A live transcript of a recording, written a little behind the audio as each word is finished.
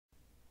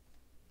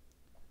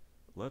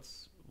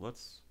let's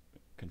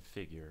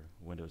configure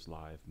Windows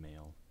Live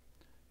Mail.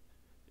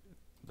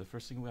 The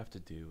first thing we have to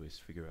do is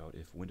figure out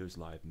if Windows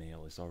Live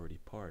Mail is already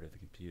part of the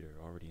computer,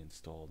 already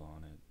installed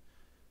on it.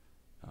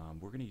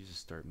 We're going to use a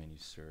Start menu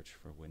search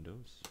for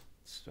Windows.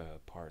 It's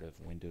part of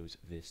Windows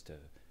Vista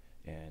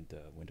and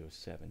Windows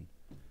 7.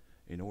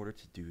 In order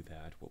to do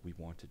that, what we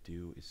want to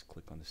do is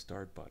click on the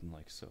Start button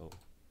like so.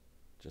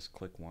 Just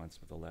click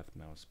once with the left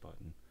mouse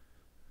button.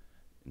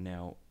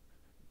 Now,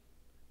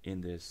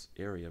 in this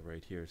area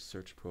right here,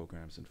 Search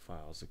Programs and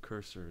Files, the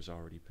cursor is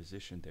already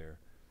positioned there.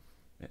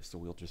 So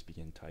we'll just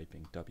begin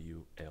typing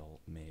WL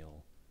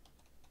Mail.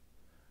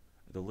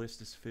 The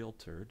list is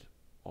filtered.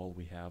 All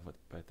we have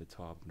at the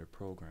top under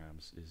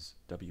Programs is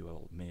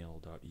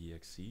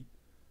WLMail.exe.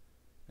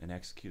 An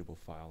executable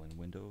file in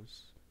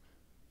Windows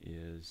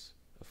is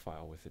a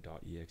file with a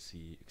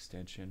 .exe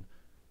extension.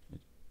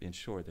 In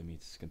short, that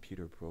means it's a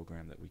computer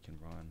program that we can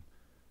run.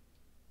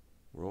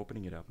 We're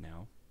opening it up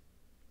now.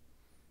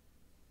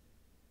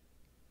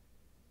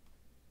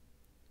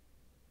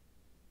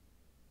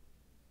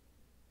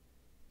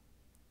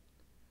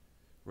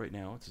 Right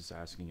now it's just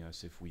asking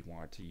us if we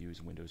want to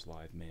use Windows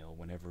Live Mail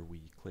whenever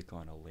we click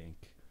on a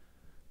link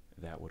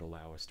that would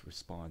allow us to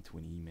respond to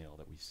an email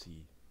that we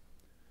see.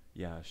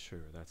 Yeah,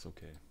 sure, that's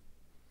okay.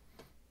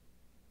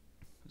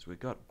 So we've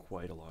got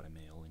quite a lot of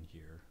mail in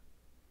here.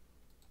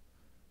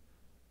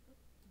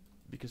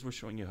 Because we're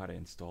showing you how to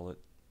install it,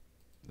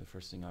 the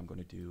first thing I'm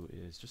going to do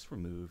is just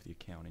remove the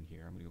account in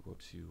here. I'm going to go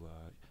to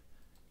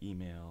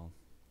email.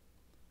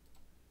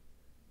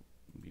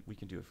 We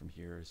can do it from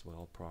here as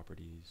well,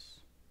 properties.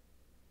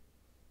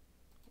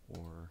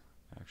 Or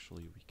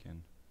actually we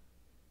can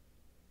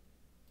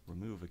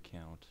remove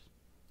account,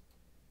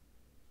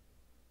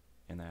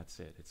 and that's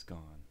it, it's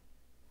gone.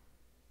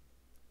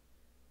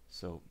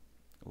 So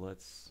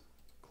let's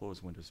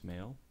close Windows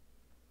Mail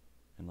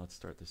and let's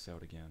start this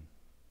out again.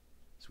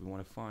 So we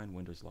want to find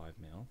Windows Live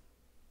Mail,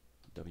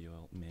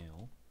 WL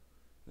Mail.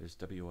 There's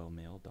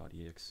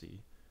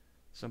WLMail.exe.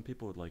 Some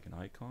people would like an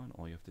icon.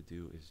 All you have to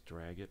do is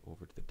drag it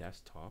over to the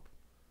desktop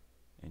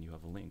and you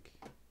have a link.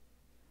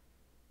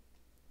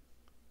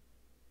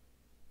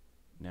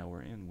 Now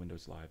we're in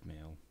Windows Live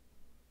Mail.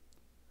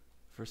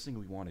 First thing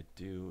we want to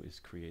do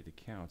is create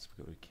accounts. We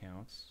go to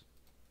Accounts,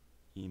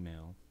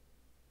 Email,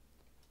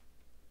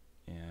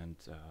 and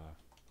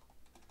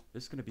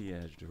this is going to be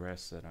an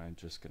address that I'm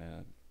just going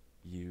to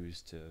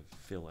use to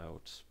fill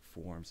out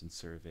forms and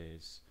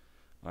surveys.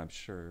 I'm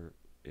sure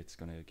it's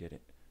going to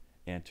get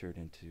entered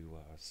into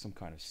some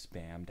kind of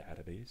spam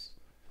database,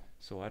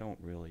 so I don't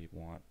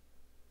want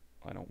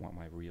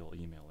my real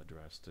email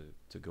address to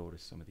go to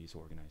some of these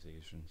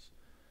organizations.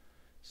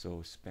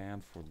 So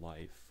Spam for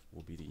Life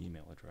will be the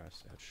email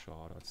address at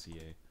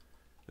shaw.ca.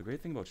 The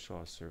great thing about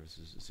Shaw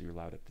Services is you're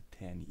allowed up to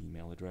 10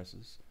 email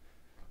addresses.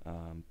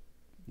 You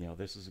know,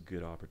 this is a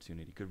good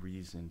opportunity, good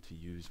reason to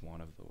use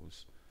one of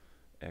those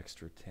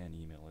extra 10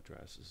 email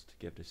addresses to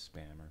give to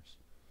spammers.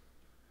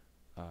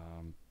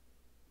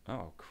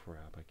 Oh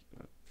crap,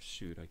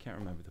 shoot, I can't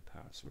remember the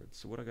password.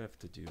 So what I have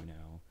to do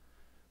now,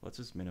 let's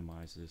just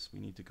minimize this. We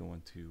need to go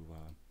into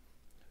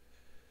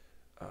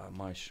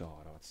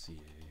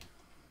myshaw.ca.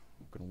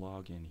 I'm going to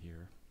log in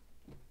here.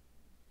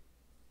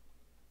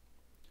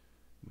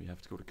 We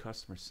have to go to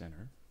Customer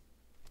Center.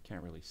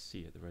 Can't really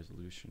see it. The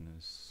resolution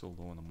is so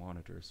low on the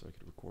monitor, so I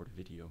could record a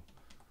video.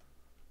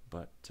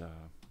 But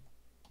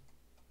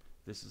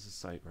this is the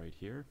site right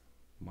here,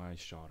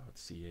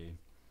 myshaw.ca.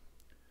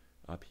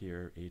 Up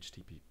here,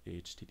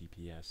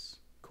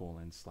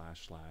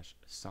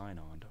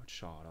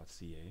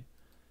 https://signon.shaw.ca.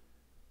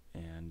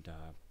 And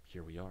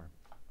here we are.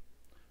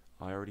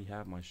 I already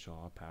have my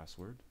Shaw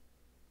password,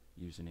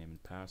 username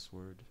and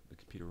password. The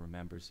computer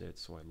remembers it,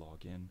 so I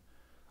log in.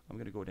 I'm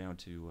going to go down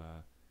to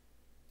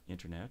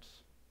Internet.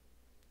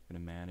 I'm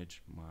going to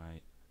manage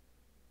my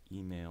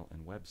email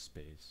and web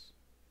space,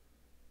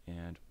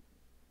 and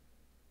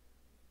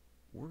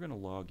we're going to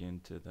log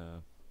into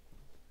the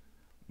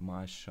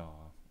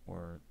MyShaw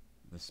or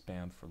the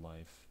Spam for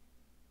Life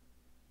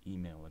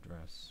email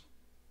address.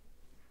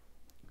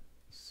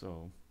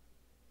 So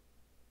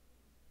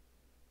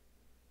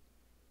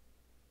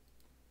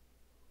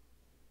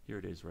here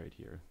it is right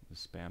here, the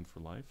Spam for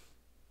Life.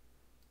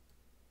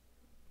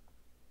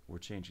 We're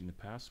changing the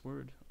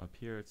password. Up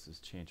here it says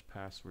change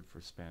password for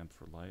Spam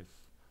for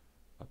Life.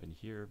 Up in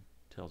here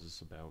tells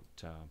us about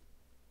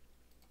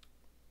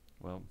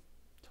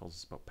tells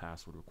us about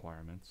password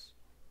requirements.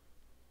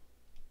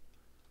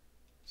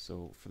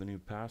 So for the new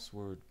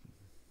password,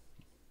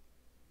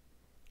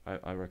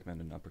 I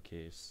recommend an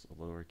uppercase, a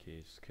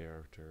lowercase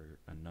character,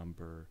 a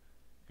number,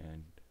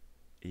 and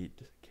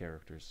 8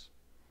 characters.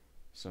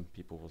 Some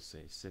people will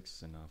say 6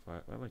 is enough.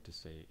 I like to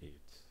say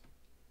 8.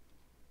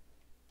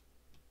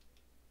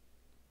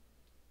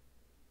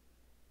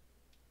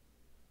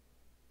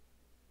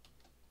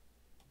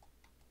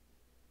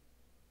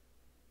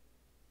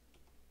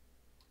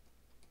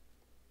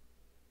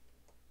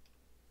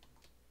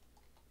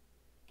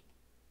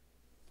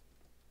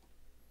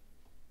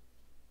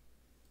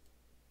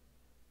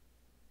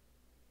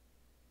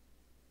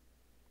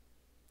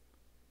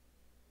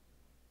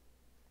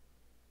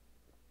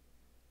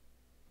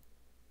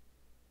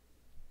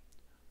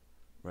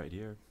 right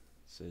here, it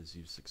says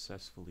you've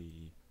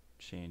successfully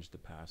changed the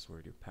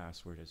password. Your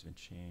password has been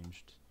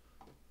changed.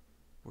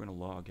 We're going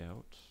to log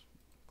out.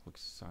 Click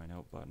sign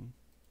out button.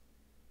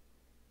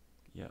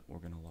 Yeah, we're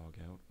going to log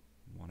out.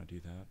 Want to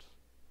do that.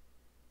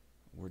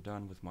 We're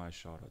done with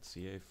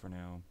myshaw.ca for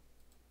now.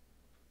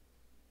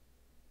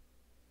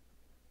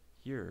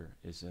 Here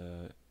is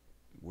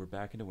we're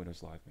back into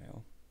Windows Live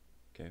Mail.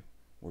 Okay,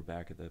 we're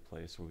back at the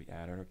place where we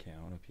add our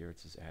account. Up here it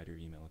says add your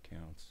email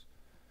accounts.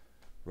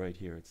 Right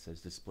here it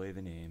says display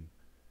the name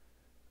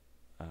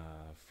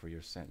for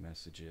your sent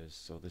messages.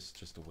 So this is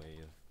just a way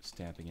of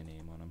stamping a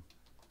name on them.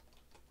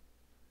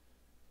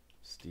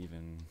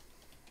 Stephen.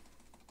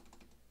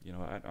 You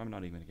know, I'm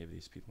not even going to give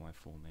these people my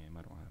full name.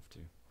 I don't have to.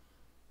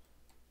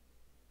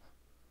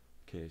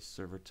 Okay,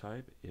 server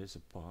type is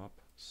a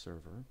POP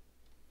server.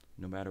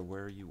 No matter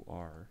where you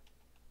are,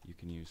 you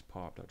can use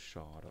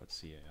pop.shaw.ca.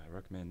 I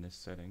recommend this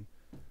setting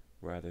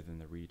rather than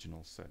the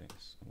regional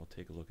settings. And we'll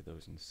take a look at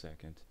those in a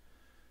second.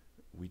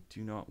 We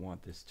do not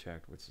want this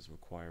checked, which says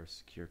require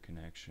secure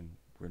connection.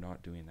 We're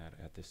not doing that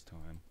at this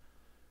time.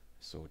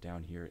 So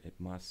down here, it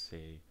must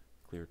say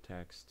clear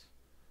text.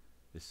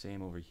 The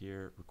same over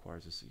here,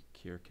 requires a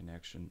secure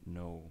connection,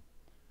 no.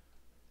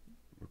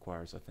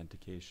 Requires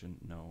authentication,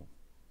 no.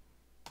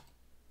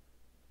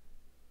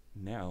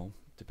 Now,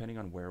 depending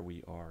on where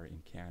we are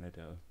in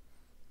Canada,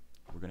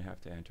 we're going to have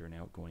to enter an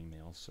outgoing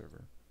mail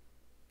server.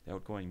 The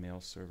outgoing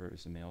mail server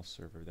is a mail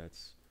server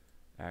that's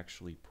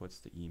actually puts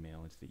the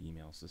email into the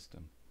email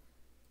system.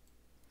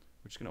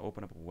 We're just going to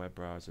open up a web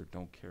browser,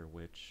 don't care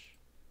which.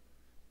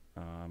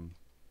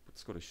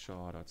 Let's go to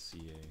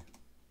shaw.ca.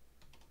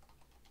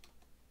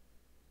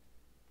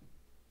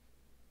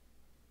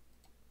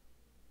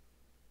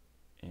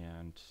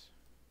 And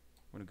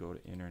I'm going to go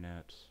to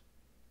internet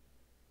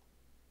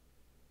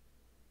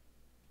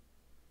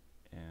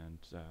and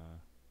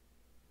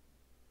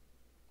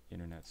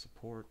internet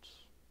support.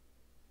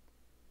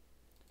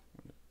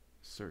 I'm going to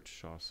search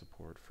Shaw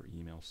support for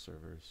email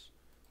servers.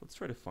 Let's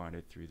try to find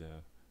it through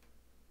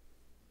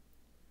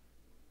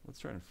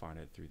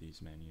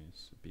these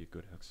menus. It'd be a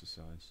good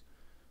exercise.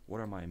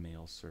 What are my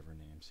mail server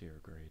names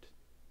here? Great.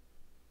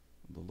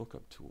 The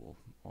lookup tool,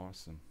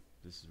 awesome.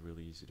 This is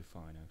really easy to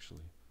find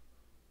actually.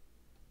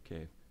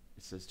 Okay,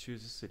 it says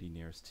choose a city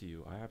nearest to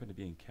you. I happen to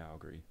be in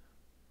Calgary.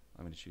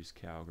 I'm going to choose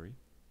Calgary.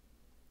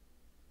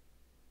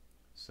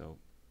 So,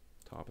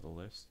 top of the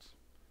list.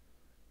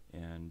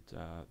 And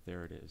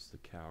there it is, the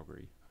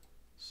Calgary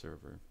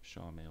server,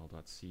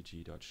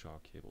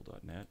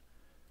 shawmail.cg.shawcable.net.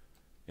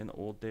 In the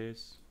old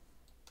days,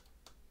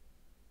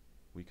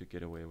 we could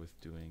get away with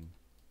doing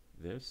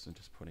this and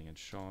just putting in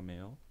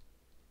Shawmail.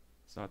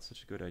 It's not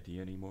such a good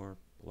idea anymore.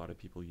 A lot of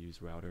people use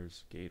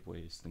routers,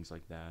 gateways, things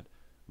like that.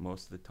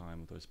 Most of the time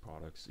with those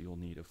products, you'll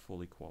need a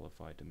fully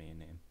qualified domain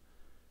name.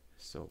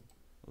 So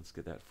let's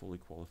get that fully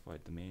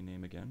qualified domain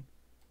name again.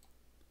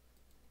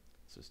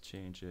 It says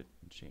change it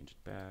and change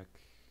it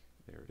back.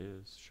 There it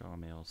is,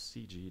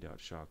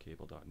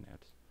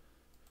 shawmailcg.shawcable.net.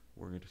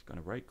 We're just going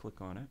to right click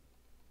on it.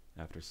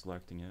 After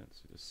selecting it,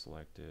 so just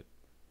select it,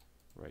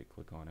 right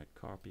click on it,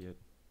 copy it,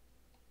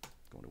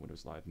 go to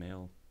Windows Live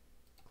Mail,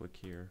 click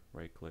here,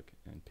 right click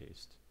and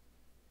paste.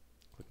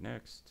 Click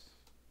next,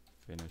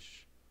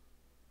 finish.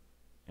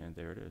 And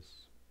there it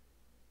is.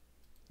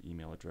 The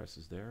email address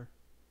is there.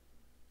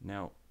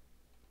 Now,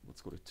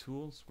 let's go to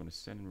Tools. We're going to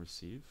send and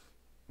receive.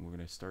 And we're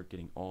going to start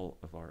getting all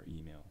of our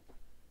email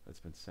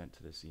that's been sent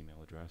to this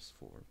email address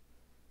for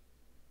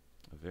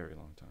a very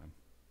long time.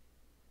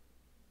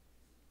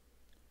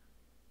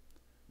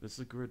 This is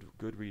a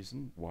good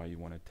reason why you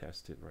want to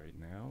test it right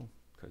now,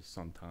 because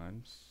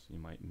sometimes you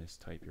might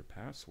mistype your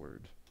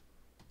password.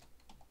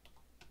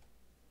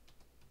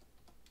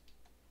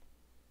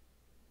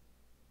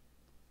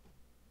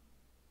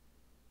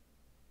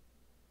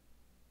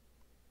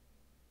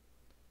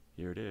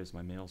 Here it is,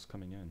 my mail's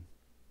coming in.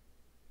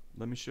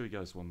 Let me show you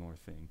guys one more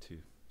thing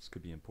too. This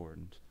could be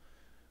important.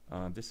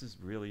 This is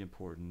really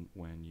important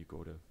when you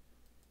go to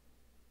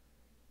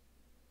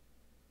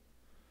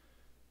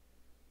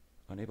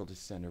unable to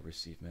send or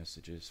receive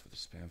messages for the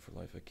Spam for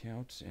Life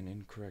account. An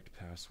incorrect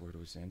password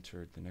was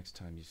entered. The next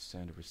time you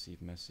send or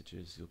receive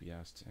messages, you'll be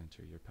asked to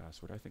enter your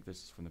password. I think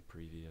this is from the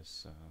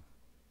previous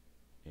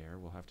error.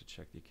 We'll have to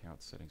check the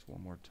account settings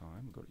one more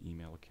time. We'll go to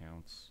email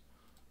accounts.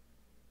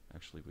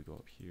 Actually, we go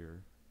up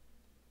here.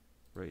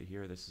 Right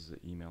here, this is the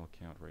email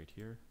account right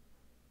here.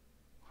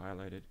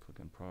 Highlight it,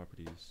 click on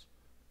properties,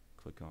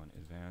 click on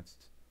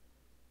advanced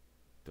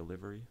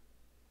delivery.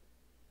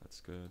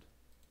 That's good.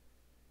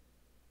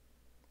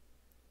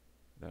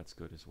 That's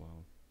good as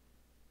well.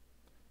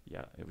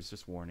 Yeah, it was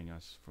just warning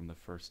us from the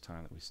first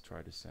time that we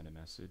tried to send a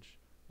message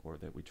or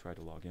that we tried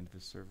to log into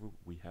the server,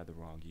 we had the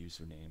wrong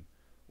username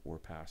or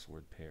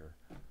password pair.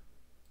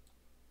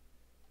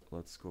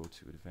 Let's go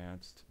to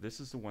advanced. This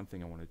is the one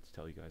thing I wanted to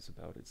tell you guys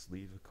about. It's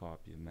leave a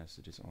copy of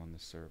messages on the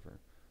server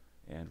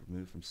and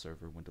remove from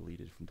server when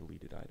deleted from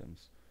deleted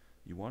items.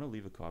 You want to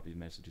leave a copy of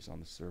messages on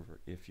the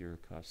server if you're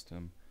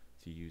accustomed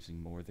to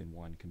using more than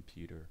one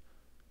computer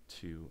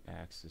to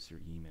access your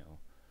email.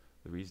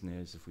 The reason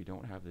is if we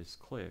don't have this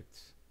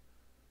clicked,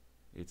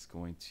 it's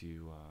going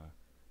to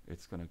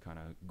kind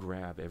of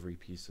grab every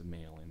piece of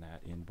mail in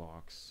that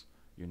inbox.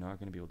 You're not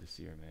going to be able to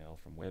see your mail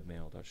from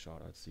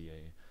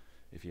webmail.shaw.ca.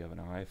 If you have an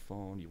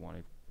iPhone, you want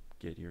to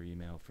get your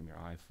email from your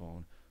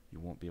iPhone, you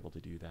won't be able to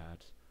do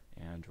that.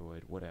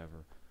 Android,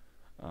 whatever.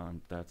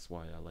 That's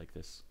why I like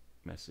this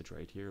message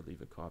right here.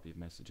 Leave a copy of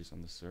messages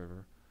on the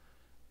server.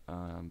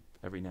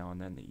 Every now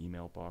and then the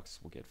email box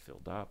will get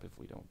filled up if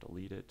we don't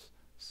delete it.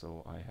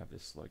 So I have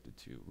this selected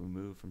to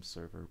remove from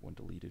server when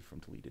deleted from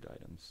deleted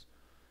items.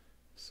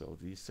 So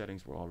these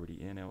settings were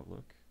already in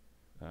Outlook,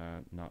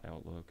 not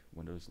Outlook,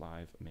 Windows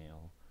Live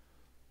Mail.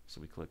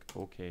 So we click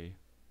OK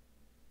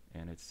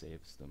and it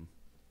saves them.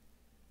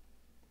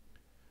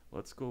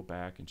 Let's go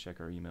back and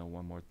check our email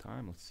one more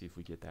time. Let's see if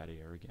we get that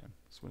error again.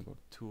 So we're going to go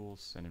to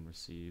Tools, Send and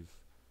Receive.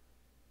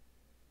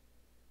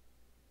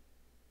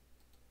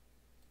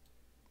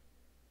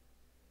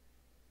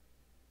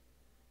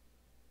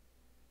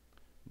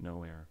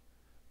 No error.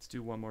 Let's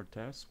do one more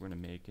test. We're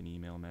going to make an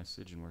email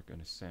message and we're going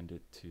to send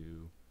it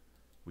to,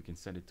 we can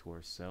send it to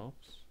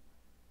ourselves.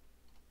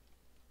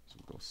 So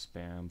we'll go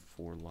spam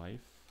for life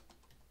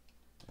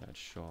at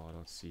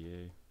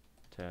shaw.ca,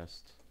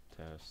 test,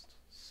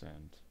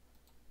 send.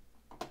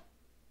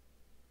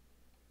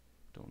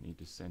 Don't need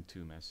to send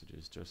 2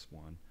 messages, just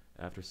one.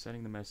 After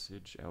sending the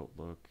message,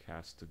 Outlook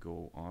has to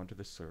go onto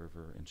the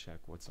server and check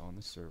what's on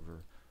the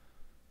server.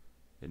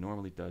 It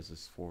normally does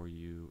this for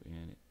you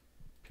in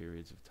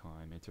periods of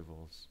time,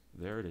 intervals.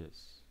 There it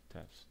is,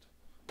 test.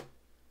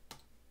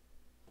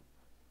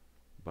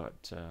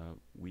 But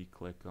we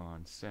click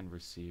on send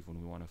receive when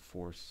we want to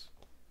force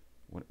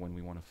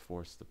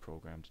the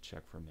program to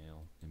check for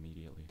mail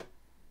immediately.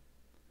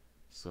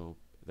 So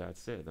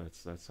that's it.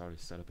 That's how to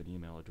set up an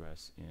email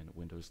address in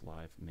Windows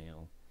Live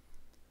Mail.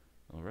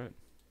 All right.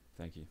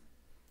 Thank you.